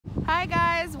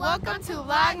welcome to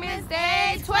Vlogmas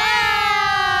Day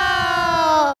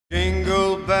 12!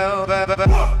 Jingle bell,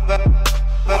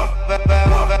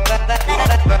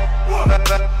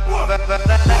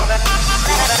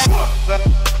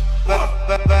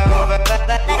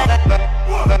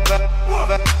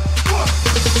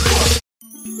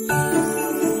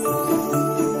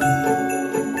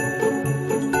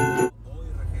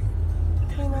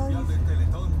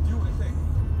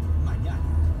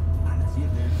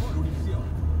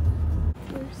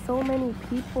 So many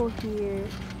people here.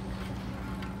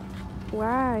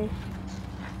 Why?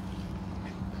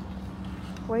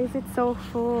 Why is it so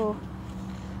full?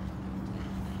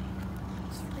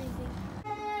 It's freezing.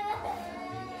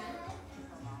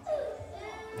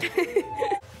 You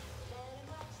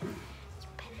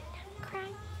better not cry.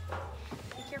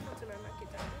 Be careful to not knock it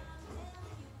down.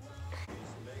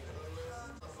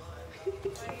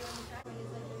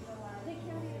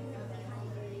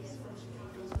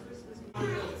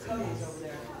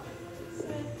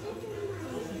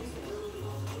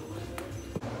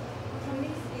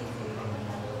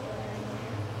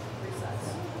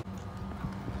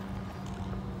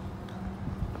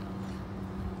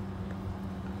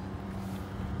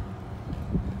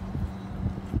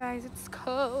 Guys, it's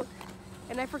cold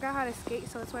and I forgot how to skate,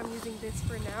 so that's why I'm using this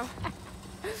for now.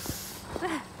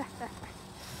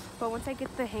 But once I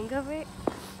get the hang of it,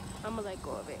 I'm gonna let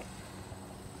go of it.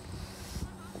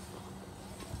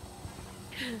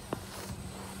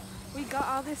 We got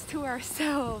all this to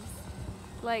ourselves.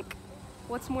 Like,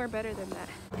 what's more better than that?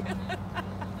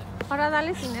 Ahora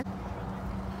dale cine.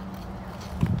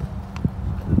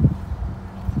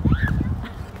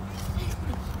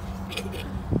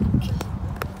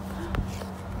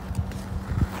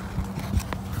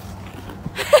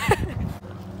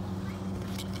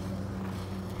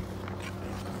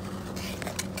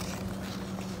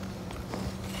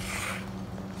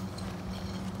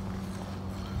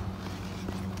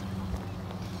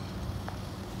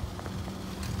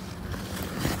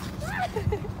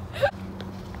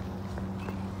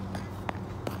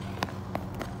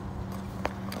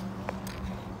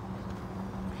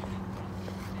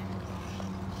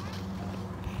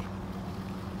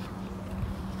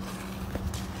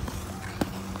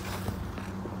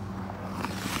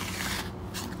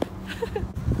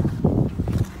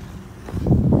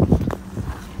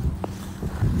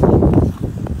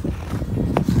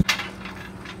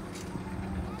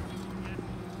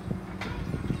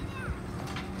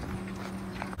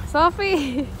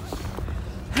 Sophie!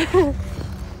 Oh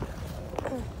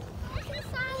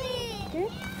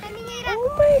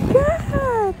my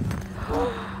god!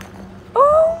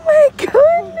 Oh my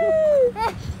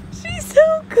goodness! She's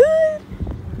so good!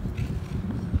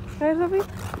 A ver, Sophie.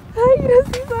 Ay, mira,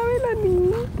 sí sabe la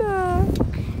niñita.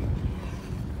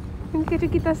 Qué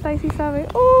chiquita está y sí sabe.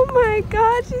 Oh my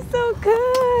god, she's so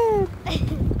good!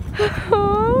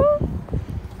 Oh.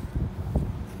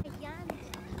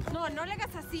 No, no le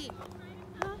hagas así.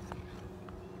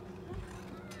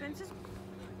 Piensas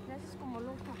como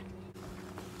loca.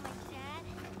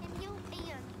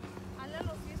 Hazle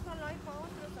los pies para un lado y para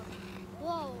otro.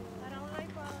 Wow. Para un lado y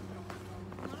para otro.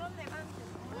 No los levantes.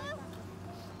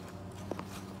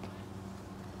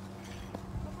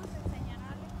 Vamos a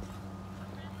enseñarle.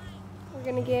 We're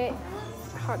gonna get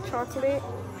hot chocolate.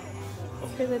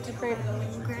 Here's the different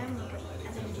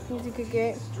things you could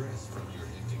get.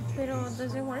 Pero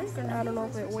does it work? Or I don't know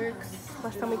if it works.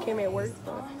 Last time we came it worked,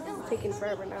 but it's taking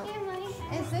forever now.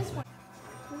 Is this one?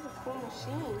 This is a cool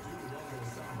machine.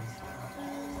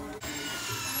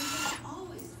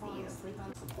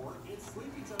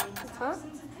 It's hot?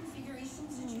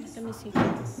 Let me see.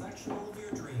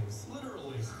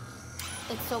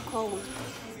 It's so cold.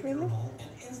 Really?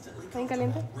 ¿Está bien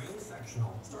caliente?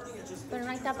 Pero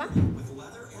no hay tapa.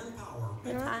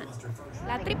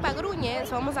 La tripa gruñe,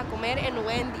 so vamos a comer en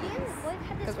Wendy's.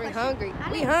 Because we're hungry.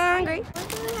 We hungry.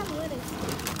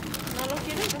 No lo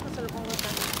quieres, entonces se lo pongo acá.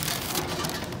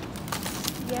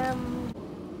 Yum.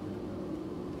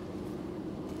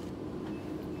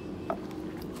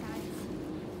 Guys,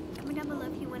 comment down below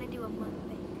if you want to do a mukbang.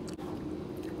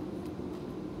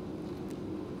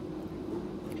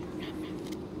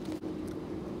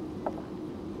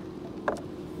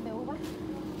 ¿De uva?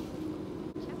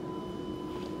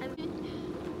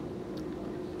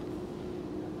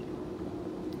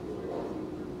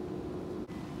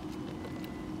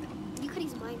 You could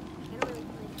use mine. I don't really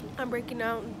like it. I'm breaking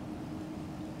out.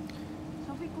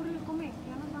 Sophie, corre, come.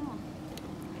 Ya nos vamos.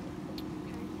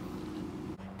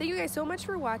 Thank you guys so much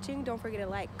for watching. Don't forget to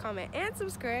like, comment, and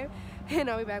subscribe. And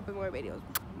I'll be back with more videos.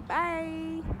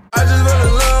 Bye. I just fell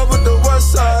in love with the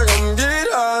west side, come get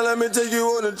high. Let me take you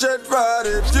on a jet ride.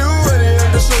 If you ready, I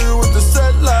can show you what the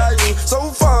set like. So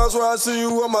far, so I see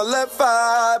you on my left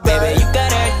eye. Baby, you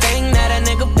got everything that a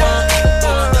nigga want.